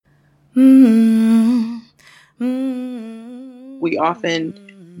We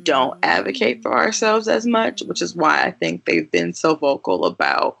often don't advocate for ourselves as much, which is why I think they've been so vocal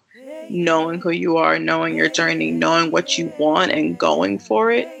about knowing who you are, knowing your journey, knowing what you want, and going for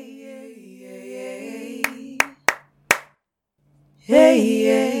it. Hey,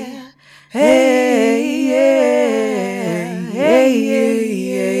 yeah. Hey, yeah. Hey, yeah.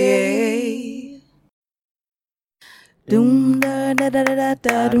 Doom da da da da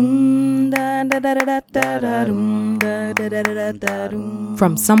da doom da da da da da doom da da da da da doom.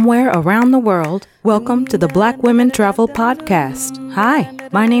 From somewhere around the world, welcome to the Black Women Travel Podcast. Hi,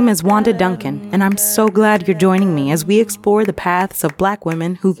 my name is Wanda Duncan, and I'm so glad you're joining me as we explore the paths of Black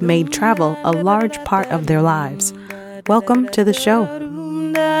women who've made travel a large part of their lives. Welcome to the show.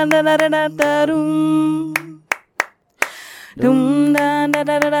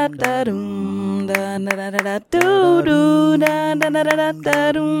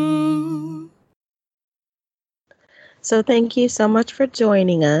 So thank you so much for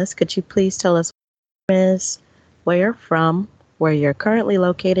joining us. Could you please tell us where you're from, where you're currently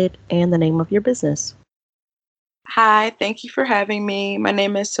located, and the name of your business? Hi, thank you for having me. My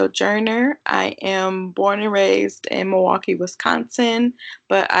name is Sojourner. I am born and raised in Milwaukee, Wisconsin,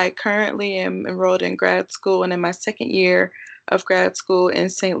 but I currently am enrolled in grad school and in my second year of grad school in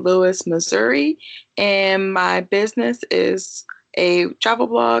St. Louis, Missouri. And my business is a travel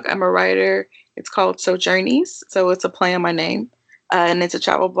blog. I'm a writer. It's called Sojourneys, so it's a play on my name. And it's a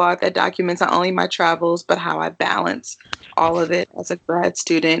travel blog that documents not only my travels, but how I balance all of it as a grad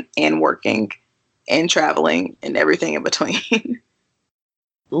student and working and traveling and everything in between.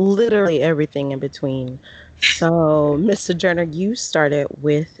 Literally everything in between. So, Ms. Sojourner, you started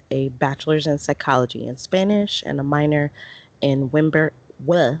with a bachelor's in psychology and Spanish and a minor in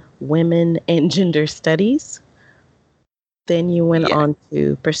women and gender studies. Then you went on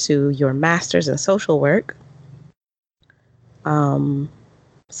to pursue your master's in social work,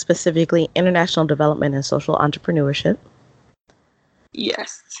 specifically international development and social entrepreneurship.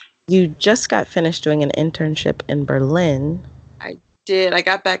 Yes. You just got finished doing an internship in Berlin. I did. I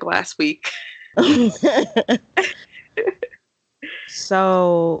got back last week.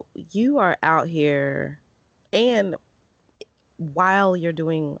 So you are out here, and while you're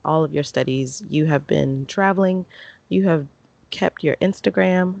doing all of your studies, you have been traveling. You have kept your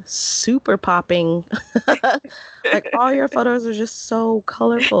Instagram super popping. Like all your photos are just so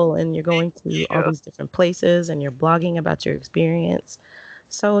colorful, and you're going to all these different places and you're blogging about your experience.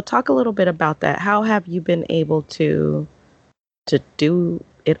 So talk a little bit about that. How have you been able to do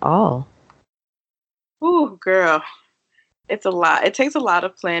it all? Ooh, girl. It's a lot. It takes a lot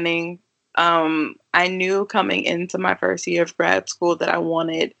of planning. I knew coming into my first year of grad school that I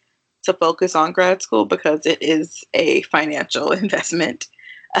wanted to focus on grad school because it is a financial investment,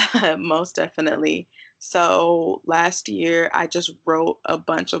 most definitely. So last year, I just wrote a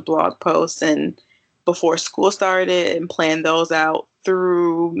bunch of blog posts and before school started and planned those out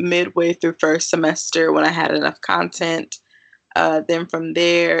through midway through first semester when I had enough content. Then from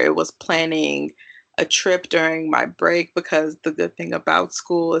there, it was planning a trip during my break because the good thing about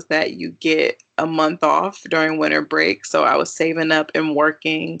school is that you get a month off during winter break. So I was saving up and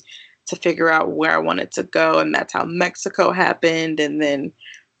working to figure out where I wanted to go. And that's how Mexico happened. And then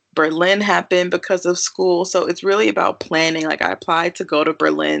Berlin happened because of school. So it's really about planning. Like I applied to go to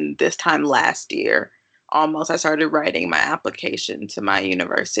Berlin this time last year. Almost, I started writing my application to my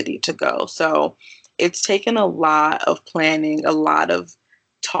university to go. So it's taken a lot of planning, a lot of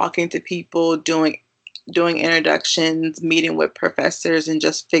talking to people, doing introductions, meeting with professors, and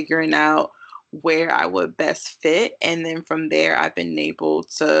just figuring out where I would best fit. And then from there, I've been able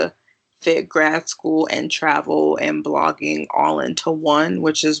to fit grad school and travel and blogging all into one,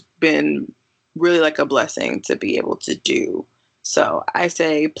 which has been really like a blessing to be able to do. So I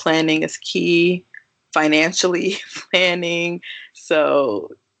say planning is key, financially planning.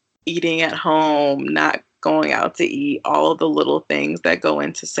 So eating at home, not going out to eat, all of the little things that go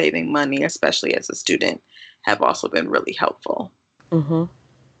into saving money, especially as a student, have also been really helpful. Mm-hmm.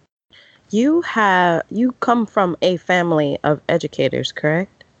 You come from a family of educators,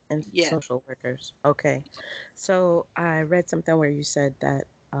 correct? And social workers. Okay. So I read something where you said that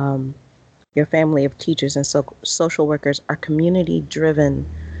your family of teachers and social workers are community driven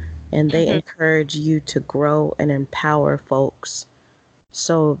and they encourage you to grow and empower folks.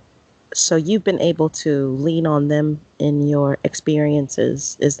 So you've been able to lean on them in your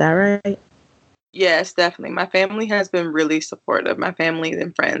experiences. Is that right? Yes, definitely. My family has been really supportive, my family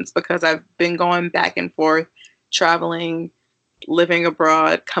and friends, because I've been going back and forth traveling living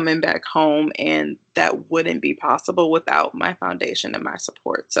abroad, coming back home, and that wouldn't be possible without my foundation and my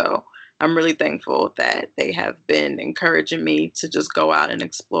support. So I'm really thankful that they have been encouraging me to just go out and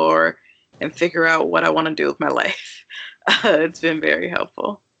explore and figure out what I want to do with my life. It's been very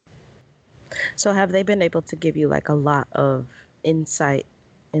helpful. So have they been able to give you like a lot of insight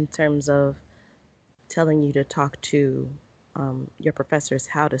in terms of telling you to talk to your professors,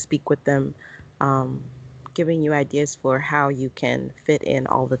 how to speak with them, giving you ideas for how you can fit in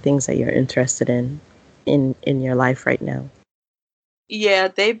all the things that you're interested in your life right now? Yeah,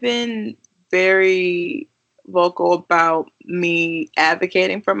 they've been very vocal about me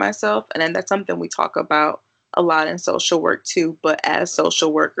advocating for myself. And then that's something we talk about a lot in social work too. But as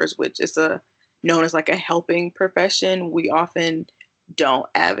social workers, which is known as like a helping profession, we often don't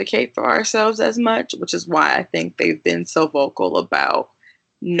advocate for ourselves as much, which is why I think they've been so vocal about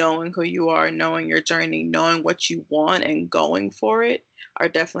knowing who you are, knowing your journey, knowing what you want and going for it are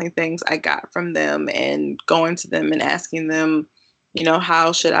definitely things I got from them, and going to them and asking them,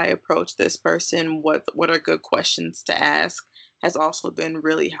 how should I approach this person? What are good questions to ask has also been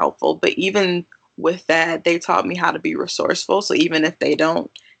really helpful. But even with that, they taught me how to be resourceful. So even if they don't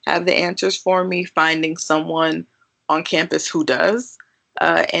have the answers for me, finding someone on campus who does,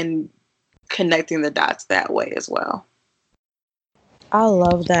 and connecting the dots that way as well. I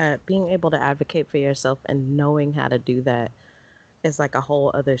love that. Being able to advocate for yourself and knowing how to do that is like a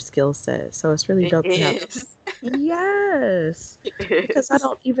whole other skill set. So it's really dope to have. Yes. Because I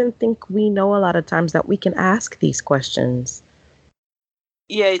don't even think we know a lot of times that we can ask these questions.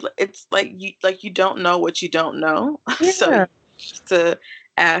 Yeah, it's like you don't know what you don't know. Yeah. So to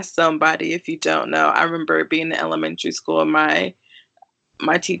ask somebody if you don't know. I remember being in elementary school, my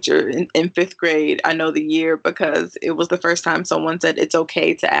teacher in fifth grade, I know the year because it was the first time someone said it's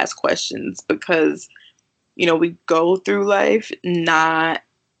okay to ask questions, because, we go through life not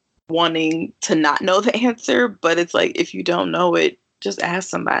wanting to not know the answer, but it's like, if you don't know it, just ask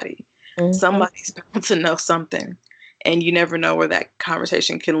somebody. Mm-hmm. Somebody's bound to know something, and you never know where that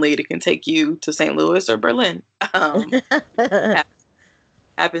conversation can lead. It can take you to St. Louis or Berlin.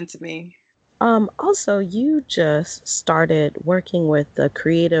 Happened to me. Also, you just started working with the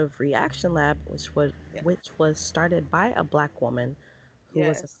Creative Reaction Lab, which was started by a Black woman who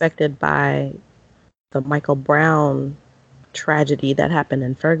was affected by the Michael Brown tragedy that happened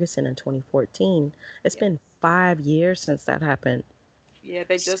in Ferguson in 2014. It's been 5 years since that happened. Yeah,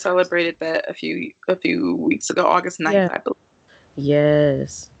 they just celebrated that a few weeks ago, August 9th, I believe.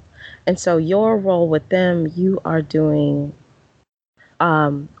 Yes. And so your role with them, you are doing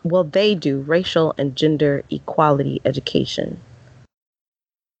they do racial and gender equality education.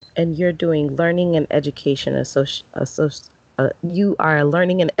 And you're doing learning and education you are a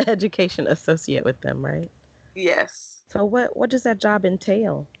learning and education associate with them, right? Yes. So what does that job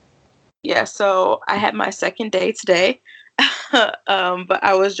entail? Yeah, so I had my second day today, but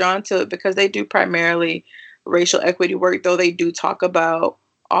I was drawn to it because they do primarily racial equity work, though they do talk about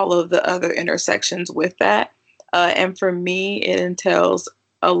all of the other intersections with that. And for me, it entails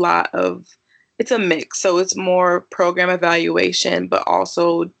it's a mix. So it's more program evaluation, but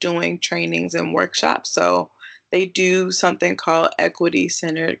also doing trainings and workshops. So they do something called Equity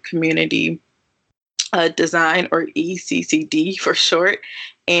Centered Community Design, or ECCD for short.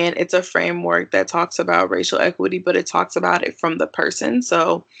 And it's a framework that talks about racial equity, but it talks about it from the person.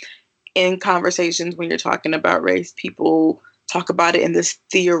 So in conversations, when you're talking about race, people talk about it in this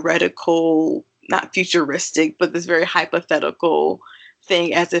theoretical, not futuristic, but this very hypothetical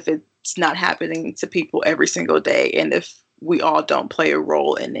thing, as if it's not happening to people every single day, and if we all don't play a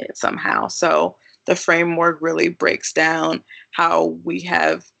role in it somehow. So the framework really breaks down how we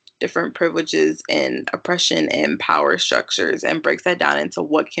have different privileges and oppression and power structures, and breaks that down into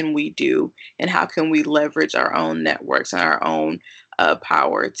what can we do and how can we leverage our own networks and our own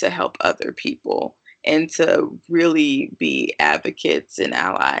power to help other people, and to really be advocates and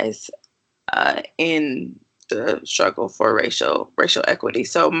allies in the struggle for racial equity.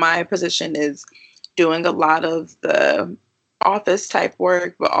 So my position is doing a lot of the office type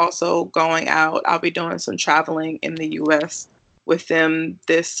work, but also going out. I'll be doing some traveling in the U.S. with them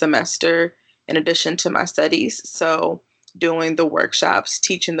this semester, in addition to my studies. So doing the workshops,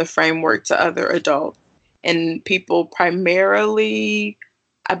 teaching the framework to other adults and people, primarily,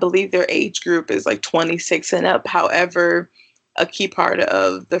 I believe their age group is like 26 and up. However, a key part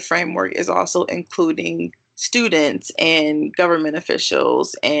of the framework is also including students and government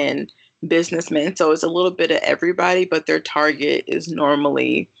officials and businessmen. So it's a little bit of everybody, but their target is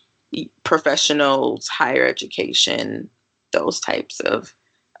normally professionals, higher education, those types of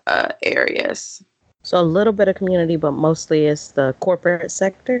areas. So a little bit of community, but mostly it's the corporate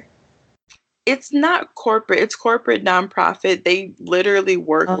sector. It's not corporate, it's corporate nonprofit. They literally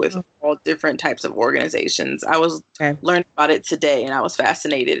work with Oh, all different types of organizations. I was okay. learning about it today and I was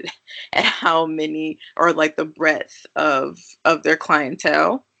fascinated at how many, or like the breadth of their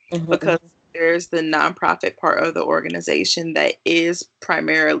clientele, because Mm-hmm. there's the nonprofit part of the organization that is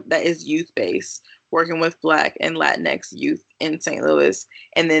youth based, working with Black and Latinx youth in St. Louis.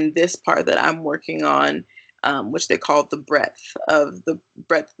 And then this part that I'm working on, which they call the breadth of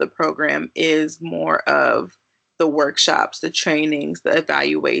the program, is more of the workshops, the trainings, the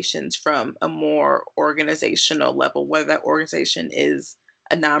evaluations from a more organizational level, whether that organization is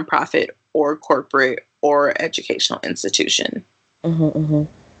a nonprofit or corporate or educational institution. Mm-hmm.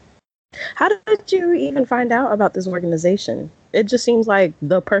 How did you even find out about this organization? It just seems like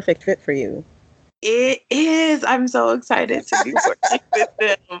the perfect fit for you. It is. I'm so excited to be working with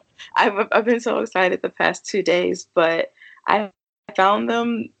them. I've been so excited the past 2 days, but I found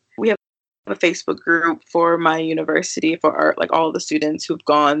them. We have a Facebook group for my university for art, like all the students who've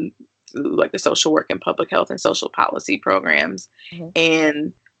gone through like the social work and public health and social policy programs. Mm-hmm.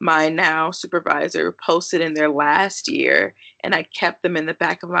 And my now supervisor posted in their last year, and I kept them in the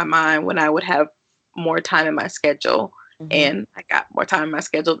back of my mind when I would have more time in my schedule. Mm-hmm. And I got more time in my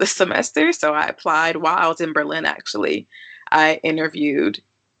schedule this semester. So I applied while I was in Berlin, actually. I interviewed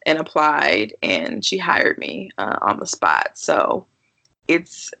and applied, and she hired me on the spot. So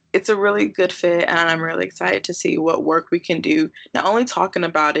it's a really good fit, and I'm really excited to see what work we can do, not only talking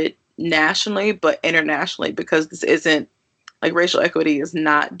about it nationally, but internationally, because this isn't like racial equity is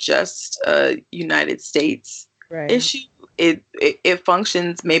not just a United States Right. issue. It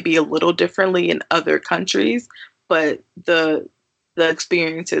functions maybe a little differently in other countries, but the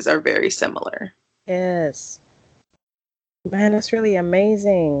experiences are very similar. Yes. Man, that's really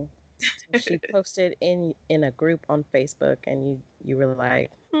amazing. So she posted in a group on Facebook, and you were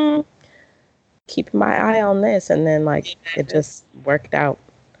like, keep my eye on this, and then like it just worked out.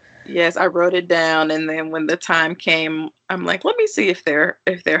 Yes, I wrote it down, and then when the time came, I'm like, let me see if they're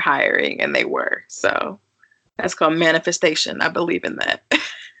hiring, and they were. So that's called manifestation. I believe in that.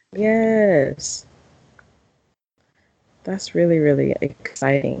 Yes. That's really, really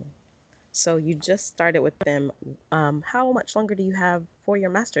exciting. So you just started with them. How much longer do you have for your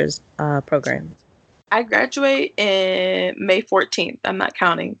master's program? I graduate in May 14th. I'm not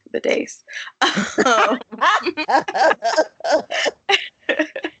counting the days.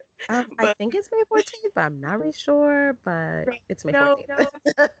 I think it's May 14th, but I'm not really sure, but it's May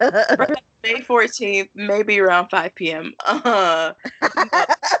 14th. May 14th, maybe around 5 p.m.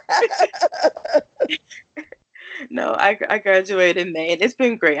 No, I graduated in May, and it's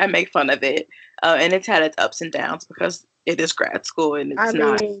been great. I make fun of it, and it's had its ups and downs because it is grad school, and it's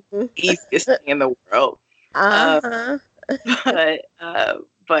not the easiest thing in the world. But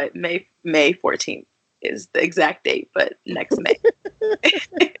May 14th is the exact date, but next May.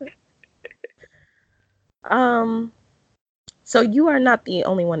 So you are not the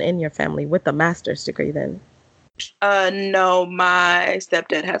only one in your family with a master's degree, then? No, my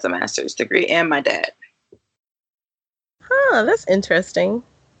stepdad has a master's degree, and my dad. Huh, that's interesting.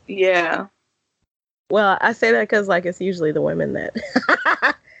 Yeah. Well, I say that because like it's usually the women that.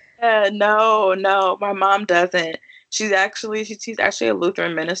 No, my mom doesn't. She's actually a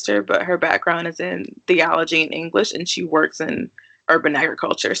Lutheran minister, but her background is in theology and English, and she works in urban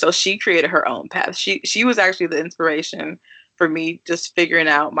agriculture. So she created her own path. She was actually the inspiration for me just figuring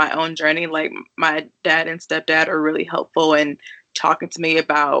out my own journey. Like my dad and stepdad are really helpful in talking to me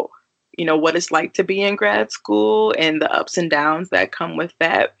about, what it's like to be in grad school and the ups and downs that come with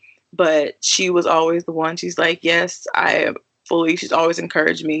that. But she was always the one. She's like, yes, I am fully. She's always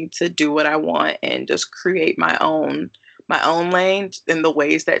encouraged me to do what I want and just create my own lane in the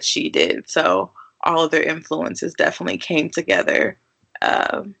ways that she did. So all of their influences definitely came together.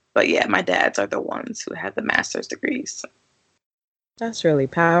 But yeah, my dads are the ones who had the master's degrees. That's really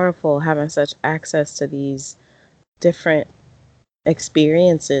powerful, having such access to these different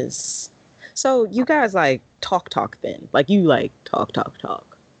experiences. So you guys like talk then? Like you like talk?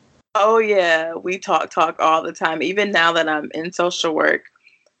 Oh yeah, we talk all the time. Even now that I'm in social work,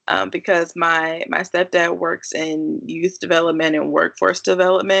 because my stepdad works in youth development and workforce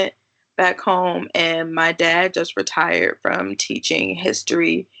development back home, and my dad just retired from teaching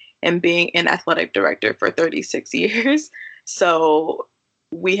history and being an athletic director for 36 years. So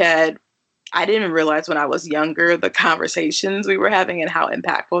I didn't realize when I was younger the conversations we were having and how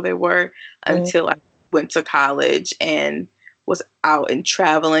impactful they were until I went to college and was out and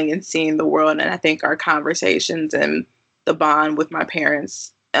traveling and seeing the world. And I think our conversations and the bond with my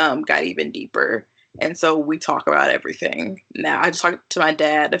parents got even deeper. And so we talk about everything. Now, I just talked to my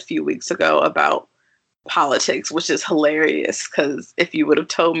dad a few weeks ago about politics, which is hilarious because if you would have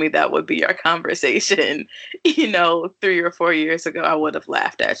told me that would be our conversation, 3 or 4 years ago, I would have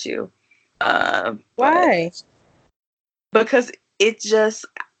laughed at you. Why? Because it just,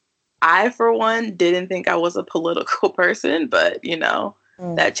 I, for one, didn't think I was a political person, but,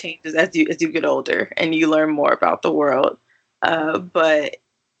 that changes as you get older and you learn more about the world. But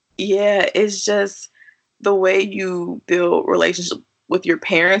yeah, it's just the way you build relationships with your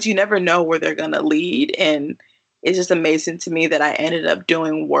parents. You never know where they're going to lead. And it's just amazing to me that I ended up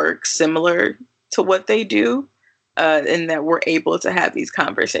doing work similar to what they do, and that we're able to have these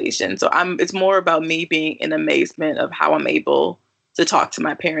conversations. So it's more about me being in amazement of how I'm able to talk to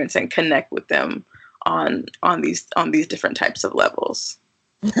my parents and connect with them on these different types of levels.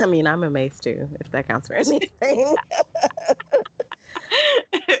 I mean, I'm amazed too, if that counts for anything.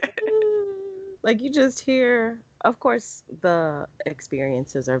 Like, you just hear, of course, the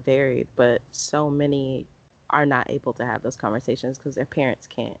experiences are varied, but so many are not able to have those conversations because their parents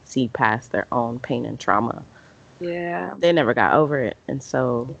can't see past their own pain and trauma. Yeah. They never got over it. And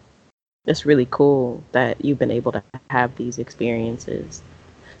so it's really cool that you've been able to have these experiences.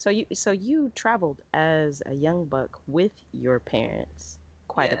 So you traveled as a young buck with your parents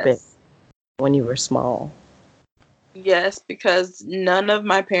quite a bit when you were small. Yes, because none of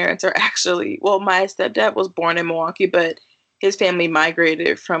my parents are actually, well, my stepdad was born in Milwaukee, but his family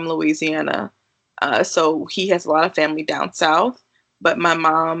migrated from Louisiana. So he has a lot of family down south, but my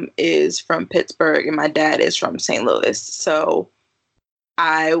mom is from Pittsburgh and my dad is from St. Louis. So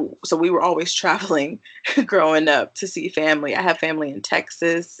we were always traveling growing up to see family. I have family in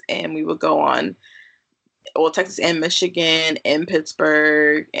Texas, and we would go on, Texas and Michigan and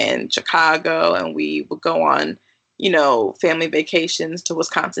Pittsburgh and Chicago, and we would go on, family vacations to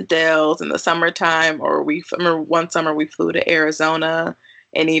Wisconsin Dells in the summertime, or I remember one summer we flew to Arizona,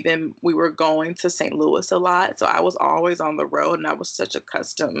 and even we were going to St. Louis a lot. So I was always on the road, and I was such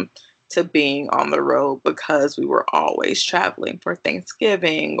accustomed to being on the road because we were always traveling for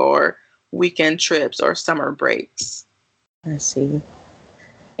Thanksgiving or weekend trips or summer breaks. I see.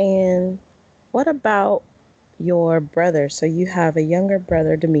 And what about your brother? So you have a younger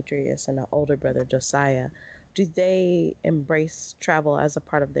brother, Demetrius, and an older brother, Josiah. Do they embrace travel as a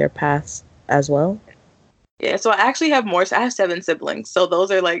part of their paths as well? Yeah, so I actually have more. I have 7 siblings, so those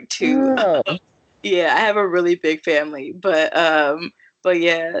are like 2. Oh. Yeah, I have a really big family, but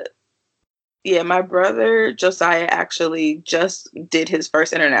yeah, my brother Josiah actually just did his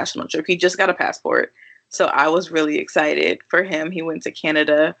first international trip. He just got a passport, so I was really excited for him. He went to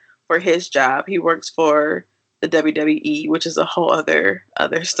Canada for his job. He works for the WWE, which is a whole other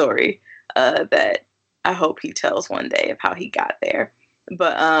story that I hope he tells one day of how he got there.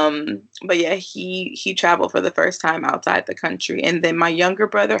 But yeah, he traveled for the first time outside the country, and then my younger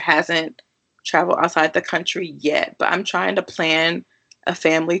brother hasn't traveled outside the country yet. But I'm trying to plan a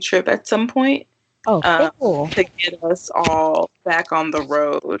family trip at some point. Oh, cool. To get us all back on the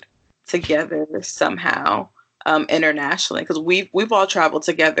road together somehow, internationally, because we've all traveled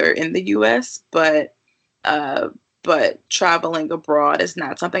together in the U.S., but traveling abroad is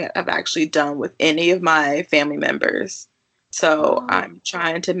not something I've actually done with any of my family members. So I'm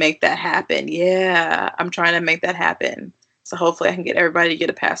trying to make that happen. Yeah, I'm trying to make that happen. So hopefully I can get everybody to get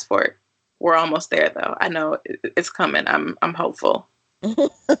a passport. We're almost there, though. I know it's coming. I'm hopeful.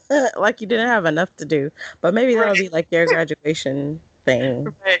 Like you didn't have enough to do, but maybe that'll be like your graduation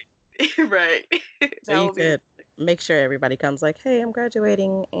thing. Right. So you could make sure everybody comes like, hey, I'm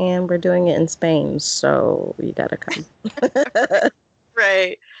graduating and we're doing it in Spain, so you gotta come.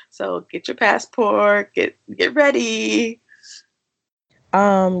 Right. So get your passport, get ready.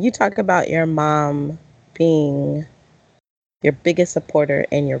 You talk about your mom being your biggest supporter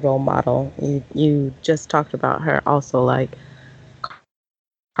and your role model. You just talked about her also like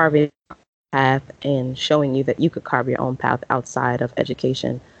carving a path and showing you that you could carve your own path outside of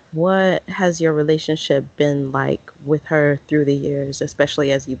education. What has your relationship been like with her through the years,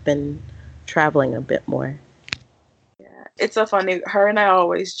 especially as you've been traveling a bit more? Yeah, it's so funny. Her and I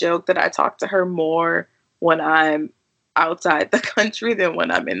always joke that I talk to her more when I'm outside the country than when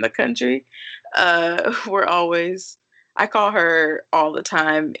I'm in the country. I call her all the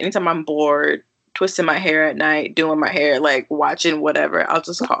time. Anytime I'm bored, twisting my hair at night, doing my hair, like watching whatever, I'll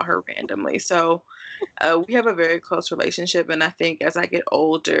just call her randomly. So we have a very close relationship. And I think as I get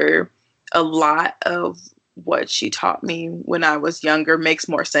older, a lot of what she taught me when I was younger makes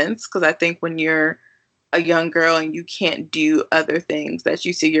more sense. Because I think when you're a young girl and you can't do other things that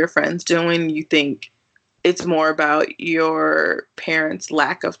you see your friends doing, you think it's more about your parents'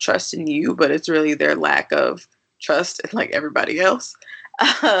 lack of trust in you, but it's really their lack of trust in like everybody else.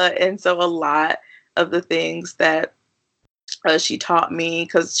 And so a lot of the things that she taught me,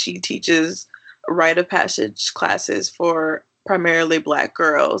 because she teaches rite of passage classes for primarily Black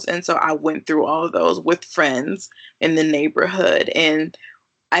girls. And so I went through all of those with friends in the neighborhood. And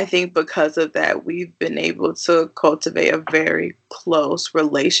I think because of that, we've been able to cultivate a very close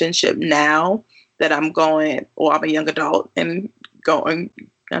relationship now that I'm a young adult and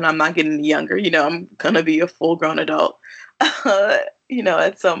I'm not getting any younger, I'm going to be a full grown adult,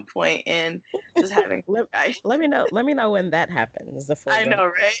 at some point, and just having, let me know when that happens. I know,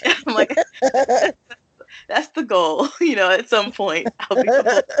 right? I'm like, that's the goal, at some point I'll be a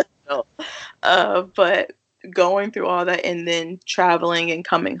full adult. But going through all that and then traveling and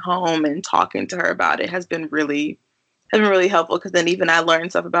coming home and talking to her about it has been really helpful, because then even I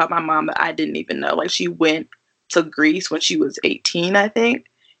learned stuff about my mom that I didn't even know. Like, she went to Greece when she was 18, I think,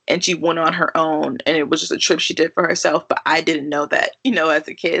 and she went on her own, and it was just a trip she did for herself, but I didn't know that, as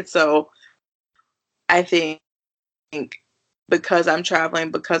a kid. So I think because I'm traveling,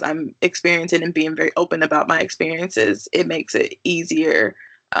 because I'm experiencing and being very open about my experiences, it makes it easier,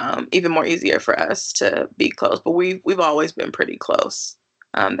 even more easier for us to be close. But we've always been pretty close.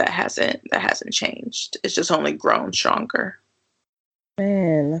 That hasn't changed. It's just only grown stronger.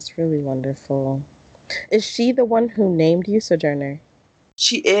 Man, that's really wonderful. Is she the one who named you Sojourner?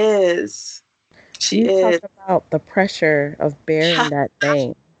 She is. Talk about the pressure of bearing that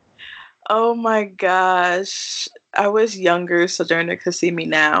name. Oh my gosh. I wish younger Sojourner could see me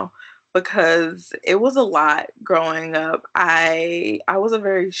now, because it was a lot growing up. I was a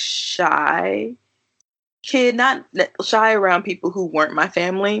very shy kid, not shy around people who weren't my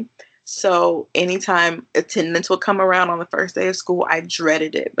family. So anytime attendance would come around on the first day of school, I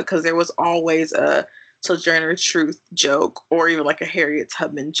dreaded it, because there was always a Sojourner Truth joke, or even like a Harriet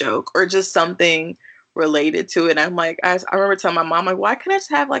Tubman joke, or just something related to it. And I'm like, I remember telling my mom, like, why can't I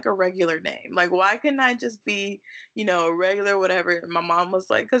just have like a regular name? Like, why couldn't I just be, a regular whatever? And my mom was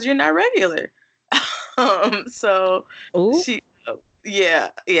like, because you're not regular. So Ooh. She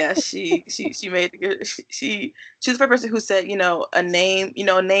made she's the first person who said, a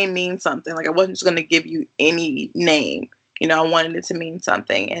name means something. Like, I wasn't just going to give you any name. I wanted it to mean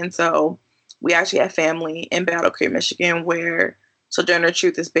something. And so we actually have family in Battle Creek, Michigan, where Sojourner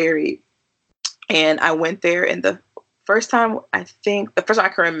Truth is buried. And I went there, and the first time I can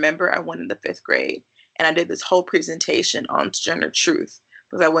remember, I went in the 5th grade, and I did this whole presentation on Sojourner Truth,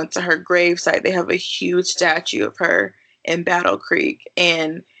 because I went to her gravesite. They have a huge statue of her in Battle Creek.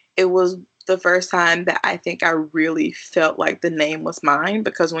 And it was the first time that I think I really felt like the name was mine,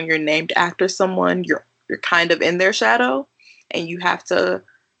 because when you're named after someone, you're kind of in their shadow, and you have to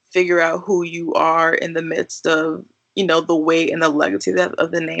figure out who you are in the midst of, the weight and the legacy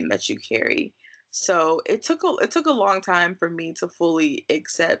of the name that you carry. So it took a long time for me to fully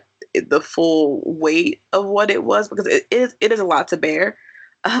accept the full weight of what it was, because it is a lot to bear,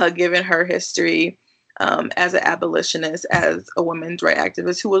 given her history, as an abolitionist, as a women's rights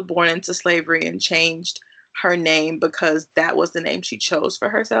activist who was born into slavery and changed her name because that was the name she chose for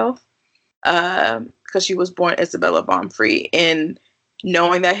herself, because she was born Isabella Baumfree. And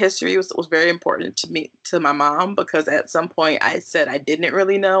knowing that history was very important to my mom, because at some point I said I didn't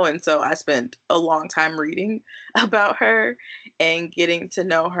really know. And so I spent a long time reading about her and getting to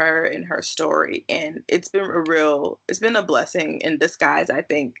know her and her story. And it's been a blessing in disguise, I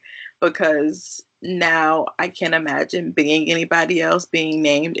think, because now I can't imagine being anybody else, being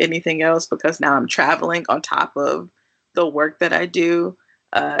named anything else, because now I'm traveling on top of the work that I do.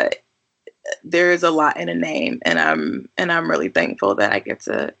 There is a lot in a name, and I'm really thankful that I get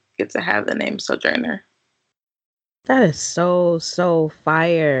to have the name Sojourner. That is so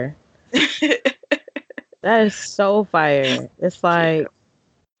fire. That is so fire. It's like,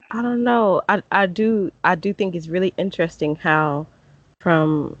 I don't know. I do think it's really interesting how,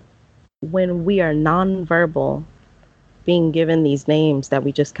 from when we are nonverbal, being given these names that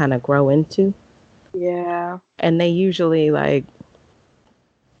we just kind of grow into. Yeah. And they usually like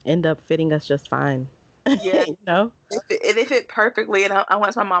end up fitting us just fine. Yeah. They fit perfectly. And I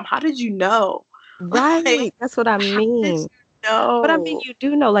asked my mom, how did you know? Right. Like, that's what I mean. No. But I mean, you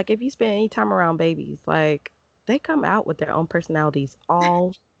do know, like, if you spend any time around babies, like, they come out with their own personalities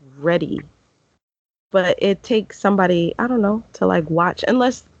already. But it takes somebody, I don't know, to like watch,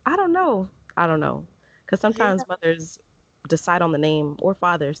 unless, I don't know. Because sometimes mothers decide on the name, or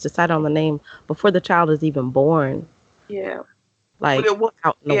fathers decide on the name before the child is even born. Yeah. Like,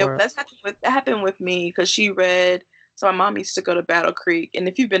 out in the world. That happened with me, because she read. So my mom used to go to Battle Creek, and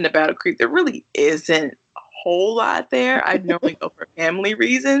if you've been to Battle Creek, there really isn't a whole lot there. I normally go for family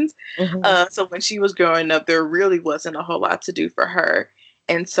reasons. So when she was growing up, there really wasn't a whole lot to do for her.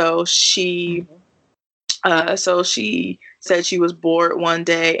 And so she said she was bored one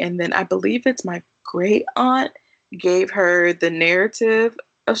day, and then I believe it's my great aunt gave her the narrative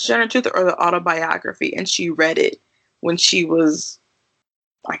of Sojourner Truth or the autobiography, and she read it when she was,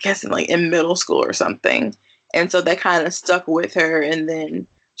 I guess, in middle school or something. And so that kind of stuck with her. And then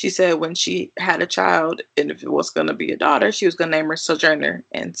she said when she had a child, and if it was going to be a daughter, she was going to name her Sojourner.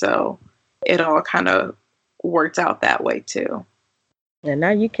 And so it all kind of worked out that way too. And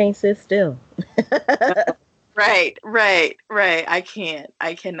now you can't sit still. Right. I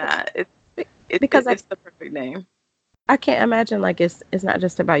cannot. Because it's the perfect name. I can't imagine, like, it's not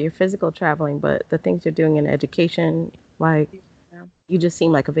just about your physical traveling, but the things you're doing in education. Like, you just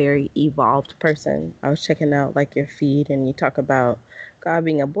seem like a very evolved person. I was checking out, like, your feed, and you talk about God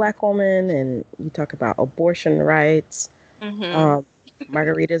being a Black woman, and you talk about abortion rights,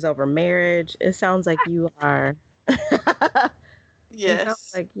 margaritas over marriage. It sounds like you are... Yes. It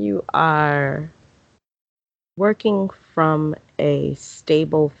sounds like you are working from a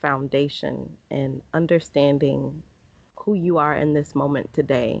stable foundation and understanding who you are in this moment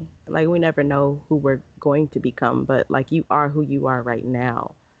today. Like, we never know who we're going to become, but like, you are who you are right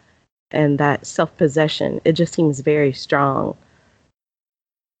now. And that self-possession, it just seems very strong.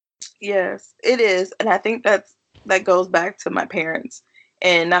 Yes, it is. And I think that goes back to my parents,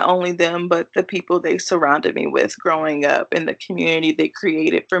 and not only them, but the people they surrounded me with growing up and the community they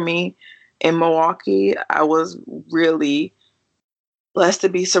created for me in Milwaukee. I was really blessed to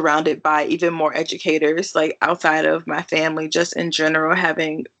be surrounded by even more educators, like outside of my family, just in general,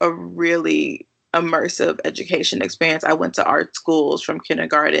 having a really immersive education experience. I went to art schools from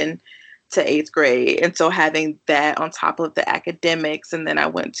kindergarten to 8th grade. And so having that on top of the academics, and then I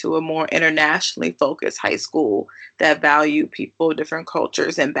went to a more internationally focused high school that valued people, different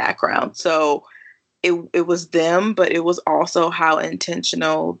cultures and backgrounds. So it was them, but it was also how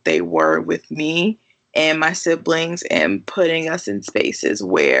intentional they were with me and my siblings, and putting us in spaces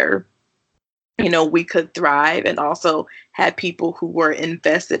where, we could thrive, and also had people who were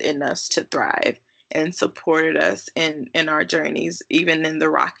invested in us to thrive and supported us in our journeys, even in the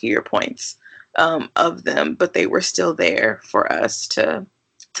rockier points of them. But they were still there for us to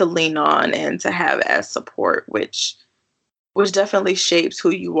lean on and to have as support, which definitely shapes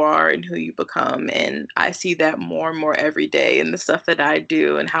who you are and who you become. And I see that more and more every day in the stuff that I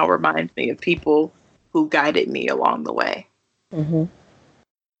do, and how it reminds me of people who guided me along the way. Mm-hmm.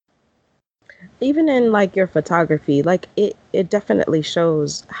 Even in like your photography, like it definitely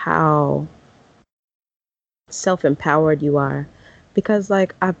shows how self-empowered you are, because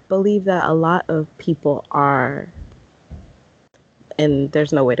like I believe that a lot of people are, and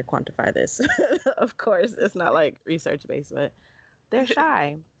there's no way to quantify this, of course, it's not like research based, but they're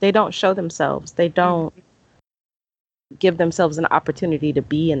shy. They don't show themselves. They don't give themselves an opportunity to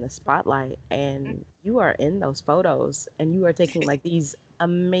be in the spotlight. And you are in those photos, and you are taking like these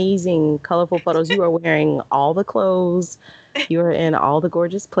amazing, colorful photos. You are wearing all the clothes. You are in all the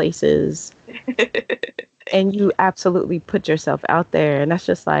gorgeous places. And you absolutely put yourself out there. And that's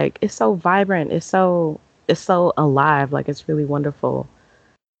just like, it's so vibrant. It's so alive. Like, it's really wonderful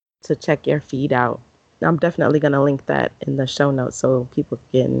to check your feed out. I'm definitely going to link that in the show notes so people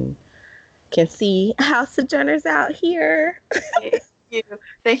can see how Sojourner's out here.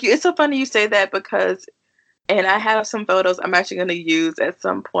 Thank you. It's so funny you say that, because I have some photos I'm actually going to use at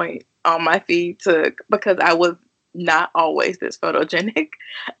some point on my feed because I was not always this photogenic.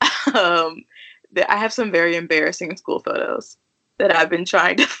 I have some very embarrassing school photos that I've been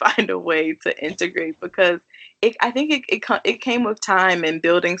trying to find a way to integrate, because I think it came with time and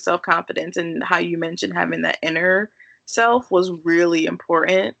building self-confidence, and how you mentioned having that inner self was really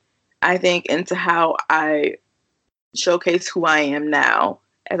important, I think, into how I showcase who I am now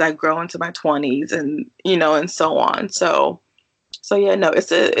as I grow into my 20s, and and so on. So yeah, no,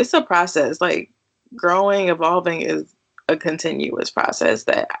 it's a process. Like, growing, evolving is a continuous process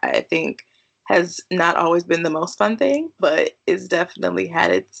that I think has not always been the most fun thing, but it's definitely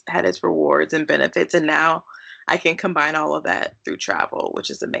had its rewards and benefits. And now I can combine all of that through travel, which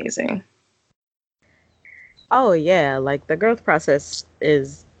is amazing. Oh yeah, like the growth process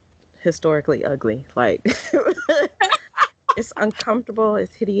is historically ugly. Like, it's uncomfortable,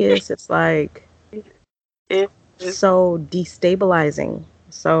 it's hideous, it's like so destabilizing.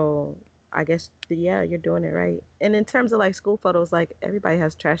 So I guess, yeah, you're doing it right. And in terms of like school photos, like everybody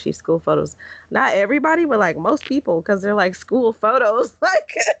has trashy school photos. Not everybody, but like most people, because they're like school photos.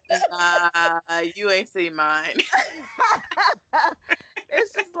 Like, you ain't seen mine.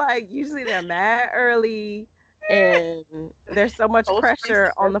 It's just like usually they're mad early and there's so much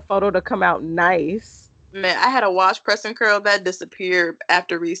pressure on the photo to come out nice. Man, I had a wash, press, and curl that disappeared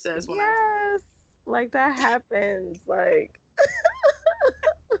after recess. Yes, like that happens. Like,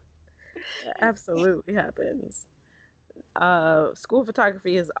 it absolutely happens. School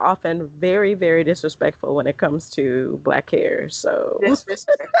photography is often very, very disrespectful when it comes to black hair. So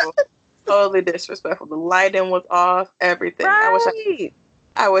disrespectful, totally disrespectful. The lighting was off, everything. Right.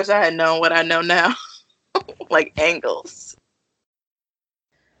 I wish I had known what I know now, like angles.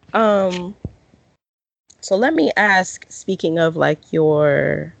 So let me ask, speaking of like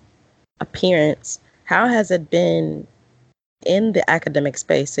your appearance, how has it been in the academic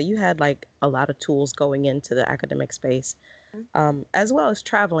space? So you had like a lot of tools going into the academic space, as well as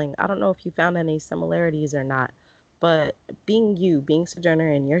traveling. I don't know if you found any similarities or not, but being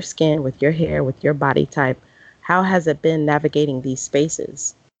Sojourner in your skin, with your hair, with your body type, how has it been navigating these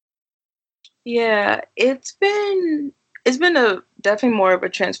spaces? Yeah, it's been a definitely more of a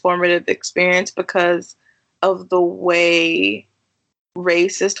transformative experience because of the way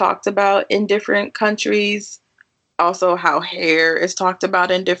race is talked about in different countries, also how hair is talked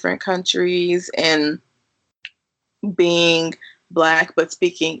about in different countries, and being Black but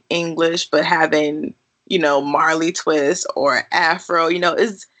speaking English but having, Marley twist or Afro,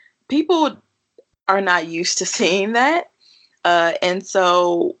 is people are not used to seeing that. And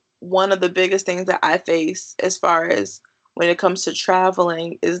so one of the biggest things that I face as far as when it comes to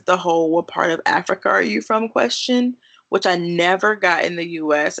traveling is the whole "what part of Africa are you from?" question, which I never got in the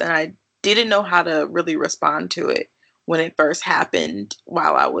US, and I didn't know how to really respond to it when it first happened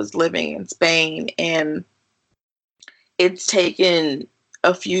while I was living in Spain. And it's taken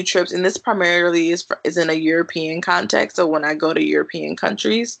a few trips, and this primarily is in a European context. So when I go to European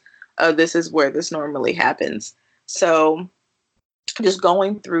countries, this is where this normally happens. So just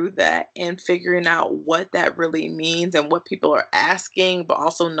going through that and figuring out what that really means and what people are asking, but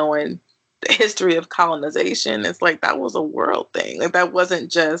also knowing the history of colonization. It's like that was a world thing. Like that wasn't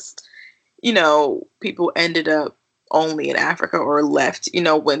just, people ended up only in Africa or left,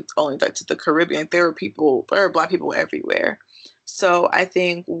 went only like to the Caribbean. There were Black people everywhere. So I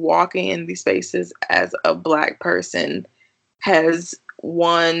think walking in these spaces as a Black person has,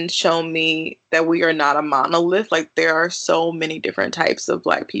 one, shown me that we are not a monolith. Like there are so many different types of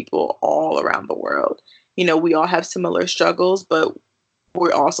Black people all around the world. We all have similar struggles, but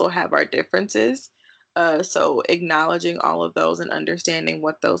we also have our differences. So acknowledging all of those and understanding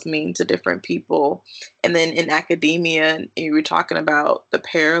what those mean to different people. And then in academia, you were talking about the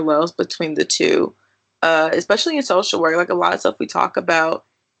parallels between the two, especially in social work. Like a lot of stuff we talk about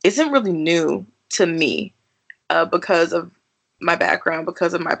isn't really new to me because of my background,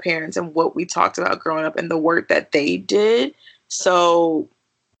 because of my parents and what we talked about growing up and the work that they did. So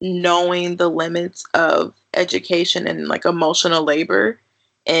knowing the limits of education and like emotional labor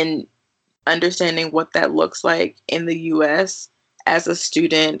and understanding what that looks like in the US as a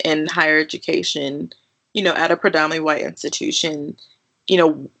student in higher education, at a predominantly white institution,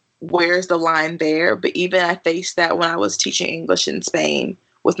 where's the line there? But even I faced that when I was teaching English in Spain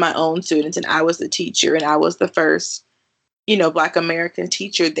with my own students, and I was the teacher and I was the first, Black American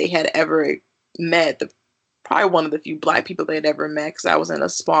teacher they had ever met, probably one of the few Black people they had ever met, because I was in a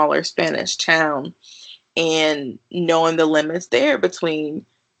smaller Spanish town, and knowing the limits there between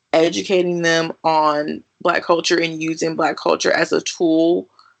educating them on Black culture and using Black culture as a tool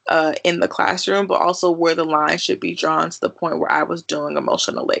in the classroom, but also where the line should be drawn to the point where I was doing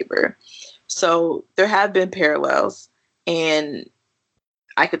emotional labor. So there have been parallels, and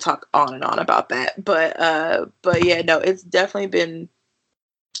I could talk on and on about that. But yeah, no, it's definitely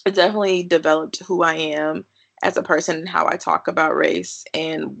developed who I am as a person and how I talk about race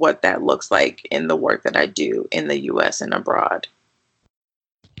and what that looks like in the work that I do in the US and abroad.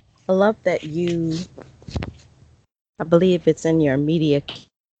 I love that I believe it's in your media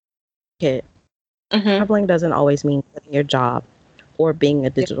kit. Traveling doesn't always mean quitting your job or being a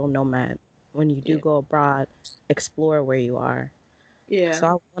digital nomad. When you do go abroad, explore where you are. Yeah.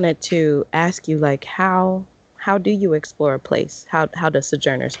 So I wanted to ask you, like, how do you explore a place? How does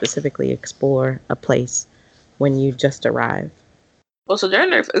Sojourner specifically explore a place when you just arrive? Well,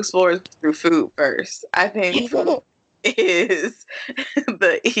 Sojourner explores through food first. I think food is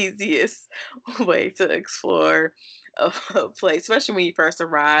the easiest way to explore a place, especially when you first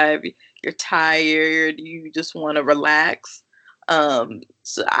arrive. You're tired, you just want to relax.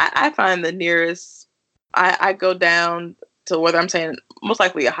 So I find the nearest, I go down to whether I'm saying most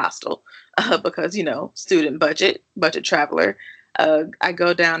likely a hostel because, student budget traveler. I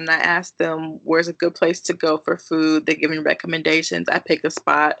go down and I ask them where's a good place to go for food. They give me recommendations. I pick a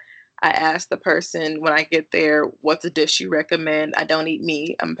spot. I ask the person when I get there, what's a dish you recommend? I don't eat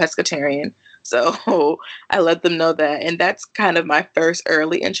meat. I'm a pescatarian. So I let them know that. And that's kind of my first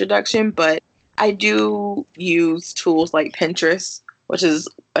early introduction. But I do use tools like Pinterest, which is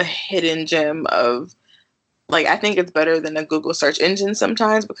a hidden gem of, like, I think it's better than a Google search engine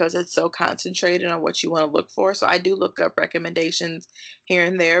sometimes because it's so concentrated on what you want to look for. So I do look up recommendations here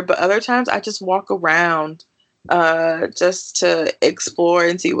and there, but other times I just walk around just to explore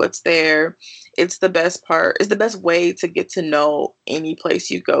and see what's there. It's the best part. It's the best way to get to know any place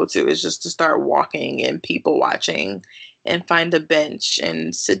you go to is just to start walking and people watching and find a bench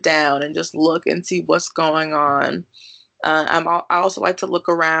and sit down and just look and see what's going on. I also like to look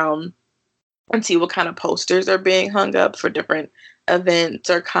around and see what kind of posters are being hung up for different events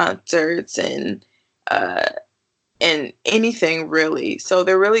or concerts and anything really. So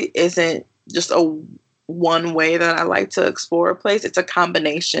there really isn't just a one way that I like to explore a place. It's a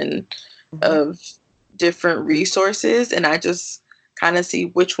combination of different resources, and I just kind of see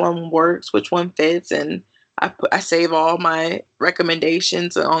which one works, which one fits, and I save all my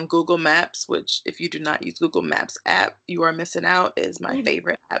recommendations on Google Maps, which if you do not use Google Maps app, you are missing out. Is my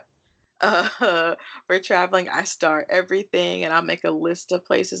favorite app. For traveling, I start everything and I'll make a list of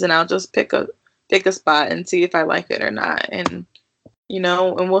places and I'll just pick a spot and see if I like it or not. And,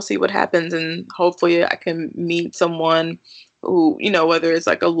 and we'll see what happens. And hopefully I can meet someone who, whether it's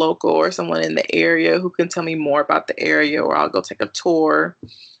like a local or someone in the area who can tell me more about the area, or I'll go take a tour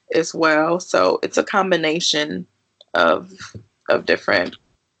as well. So it's a combination of different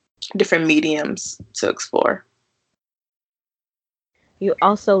mediums to explore. You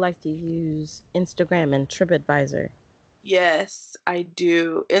also like to use Instagram and TripAdvisor. Yes, I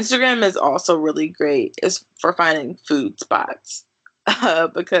do. Instagram is also really great. It's for finding food spots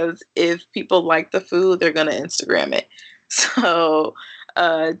because if people like the food, they're going to Instagram it. So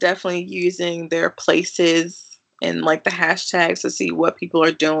definitely using their places and like the hashtags to see what people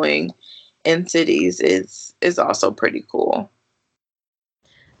are doing in cities is also pretty cool.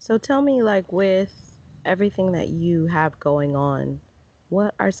 So tell me, like, with everything that you have going on,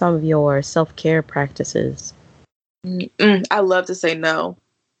 what are some of your self-care practices? I love to say no.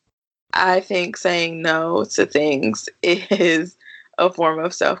 I think saying no to things is a form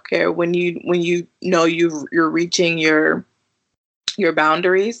of self-care when you know you're reaching your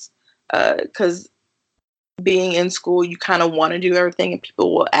boundaries. Because being in school, you kind of want to do everything, and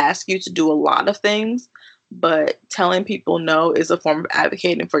people will ask you to do a lot of things. But telling people no is a form of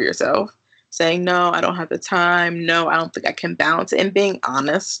advocating for yourself. Saying, no, I don't have the time. No, I don't think I can balance it. And being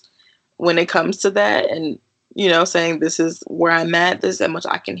honest when it comes to that. And, saying this is where I'm at. This is how much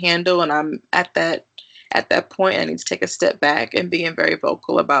I can handle. And I'm at that point. I need to take a step back, and being very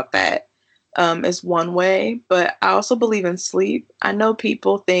vocal about that is one way. But I also believe in sleep. I know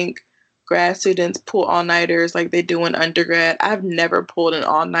people think grad students pull all-nighters like they do in undergrad. I've never pulled an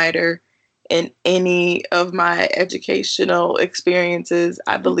all-nighter in any of my educational experiences.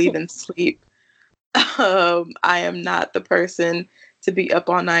 I believe in sleep. I am not the person to be up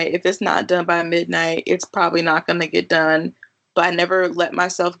all night. If it's not done by midnight, it's probably not going to get done. But I never let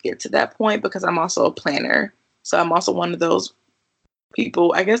myself get to that point because I'm also a planner. So I'm also one of those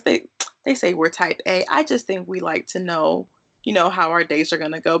people, I guess they say we're type A. I just think we like to know, how our days are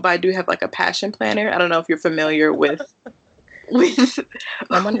going to go. But I do have like a passion planner. I don't know if you're familiar with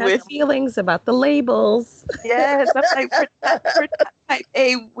someone has feelings about the labels. Yes, I'm like we're type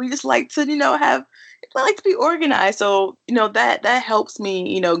A. We just like to, I like to be organized. So, that helps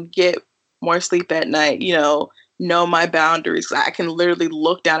me, get more sleep at night, know my boundaries. I can literally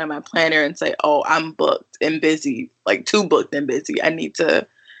look down at my planner and say, oh, I'm booked and busy, like too booked and busy. I need to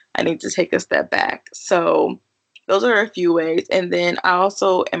take a step back. So those are a few ways. And then I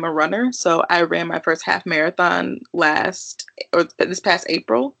also am a runner. So I ran my first half marathon this past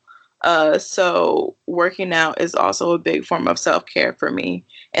April. So working out is also a big form of self-care for me.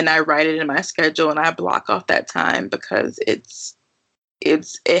 And I write it in my schedule and I block off that time because it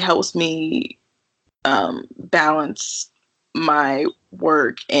helps me balance my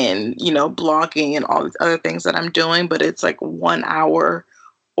work and, blogging and all these other things that I'm doing. But it's like 1 hour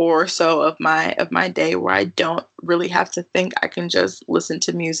or so of my day where I don't really have to think. I can just listen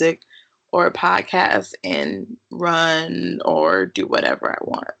to music or a podcast and run or do whatever I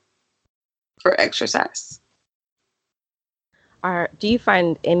want for exercise. Do you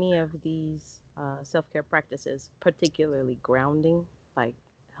find any of these self-care practices particularly grounding, like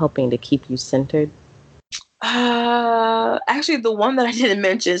helping to keep you centered? Actually, the one that I didn't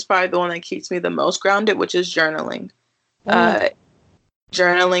mention is probably the one that keeps me the most grounded, which is journaling.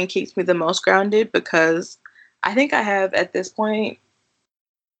 journaling keeps me the most grounded because I think I have at this point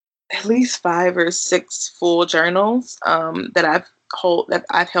at least 5 or 6 full journals that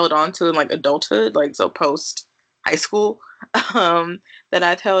I've held on to in like adulthood, like so post high school, that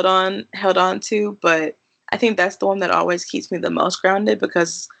I've held on to. But I think that's the one that always keeps me the most grounded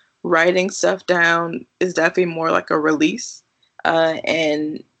because writing stuff down is definitely more like a release.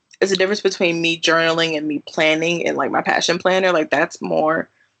 And it's a difference between me journaling and me planning and like my passion planner. Like that's more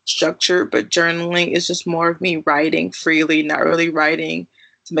structured, but journaling is just more of me writing freely, not really writing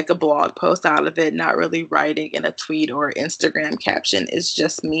to make a blog post out of it, not really writing in a tweet or Instagram caption. It's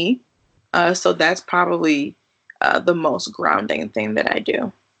just me. So that's probably the most grounding thing that I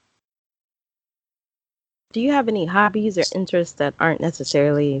do. Do you have any hobbies or interests that aren't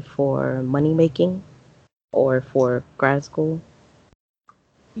necessarily for money making or for grad school?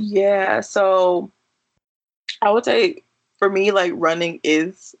 Yeah, so I would say for me, like running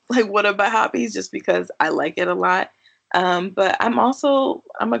is like one of my hobbies just because I like it a lot. But I'm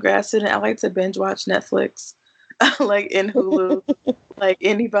a grad student. I like to binge watch Netflix, like in Hulu, like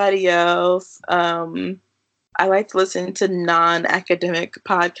anybody else. I like to listen to non-academic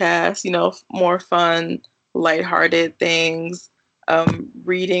podcasts, more fun, lighthearted things.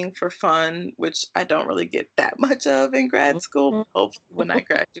 Reading for fun, which I don't really get that much of in grad school. Hopefully when I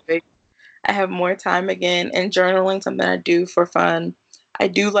graduate, I have more time again. And journaling, something I do for fun. I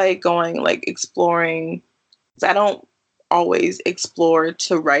do like going, like exploring. 'Cause I don't always explore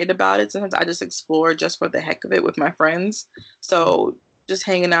to write about it. Sometimes I just explore just for the heck of it with my friends. So just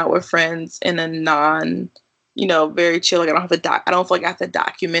hanging out with friends in a very chill. Like I don't have to I don't feel like I have to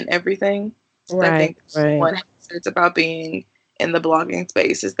document everything. I think one hazard about being in the blogging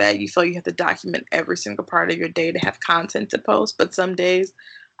space is that you feel you have to document every single part of your day to have content to post. But some days,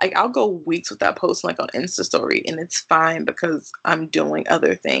 like I'll go weeks without posting, like on Insta story, and it's fine because I'm doing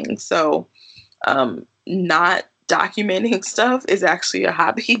other things. So, not documenting stuff is actually a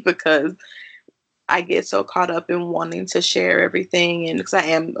hobby because I get so caught up in wanting to share everything, and because I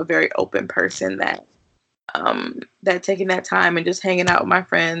am a very open person, that taking that time and just hanging out with my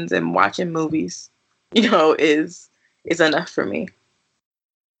friends and watching movies, is enough for me.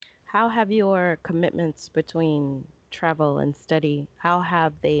 How have your commitments between travel and study, how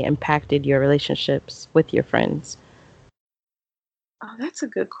have they impacted your relationships with your friends? Oh, that's a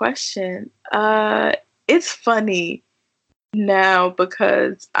good question. It's funny now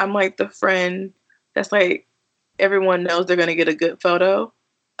because I'm like the friend that's like everyone knows they're gonna get a good photo.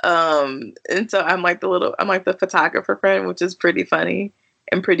 And so I'm like the photographer friend, which is pretty funny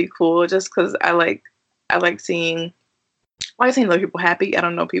and pretty cool just because I like seeing other people happy. I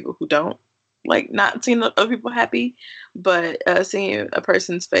don't know people who don't like not seeing other people happy, but seeing a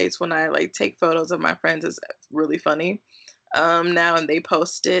person's face when I like take photos of my friends is really funny. Now, and they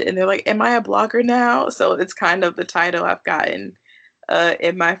post it and they're like, am I a blogger now? So it's kind of the title I've gotten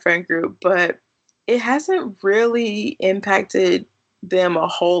in my friend group, but it hasn't really impacted them a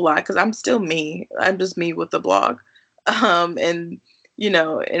whole lot because I'm still me. I'm just me with the blog. And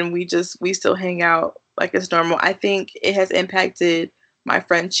and we still hang out like it's normal. I think it has impacted my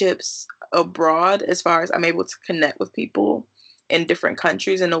friendships abroad as far as I'm able to connect with people in different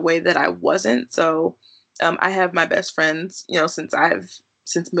countries in a way that I wasn't. So I have my best friends,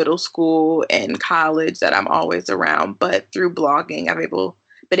 since middle school and college that I'm always around. But through blogging,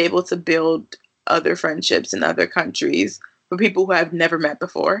 been able to build other friendships in other countries with people who I've never met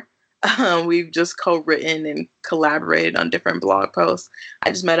before. We've just co-written and collaborated on different blog posts. I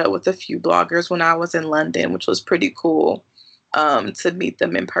just met up with a few bloggers when I was in London, which was pretty cool to meet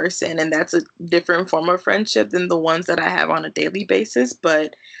them in person. And that's a different form of friendship than the ones that I have on a daily basis.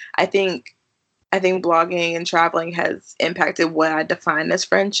 But I think blogging and traveling has impacted what I define as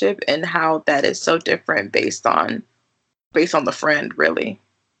friendship and how that is so different based on the friend, really.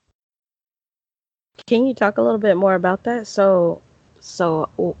 Can you talk a little bit more about that? So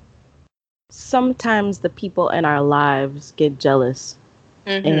sometimes the people in our lives get jealous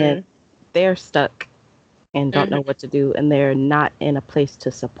and they're stuck and don't know what to do and they're not in a place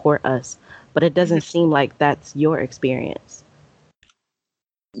to support us. But it doesn't seem like that's your experience.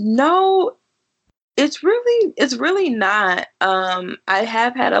 No, it's really not. I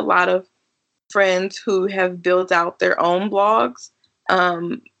have had a lot of friends who have built out their own blogs.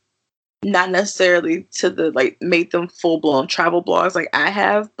 Not necessarily made them full blown travel blogs like I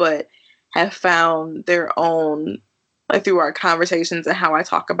have, but have found their own, like through our conversations and how I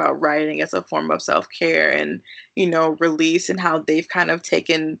talk about writing as a form of self-care and, release, and how they've kind of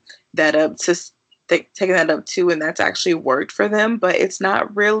taken that up too. And that's actually worked for them, but it's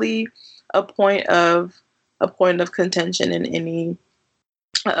not really a point of contention in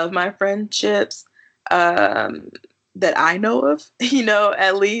of my friendships that I know of,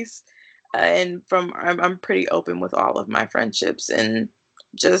 at least. And I'm pretty open with all of my friendships and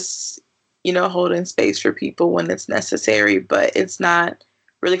just, holding space for people when it's necessary. But it's not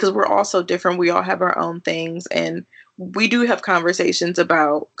really because we're all so different. We all have our own things. And we do have conversations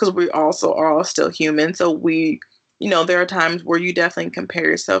about, because we also are all still human. So there are times where you definitely compare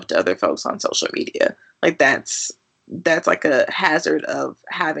yourself to other folks on social media. Like that's like a hazard of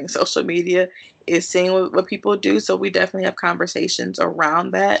having social media, is seeing what people do. So we definitely have conversations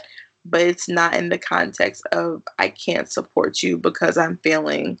around that, but it's not in the context of I can't support you because I'm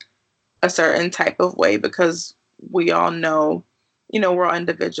feeling a certain type of way, because we all know, we're all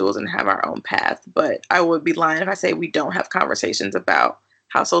individuals and have our own path. But I would be lying if I say we don't have conversations about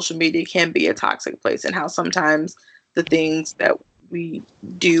how social media can be a toxic place and how sometimes the things that we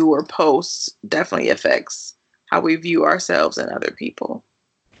do or post definitely affects how we view ourselves and other people.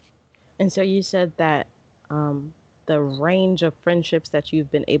 And so you said that the range of friendships that you've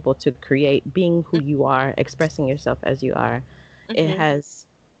been able to create, being who you are, expressing yourself as you are, it has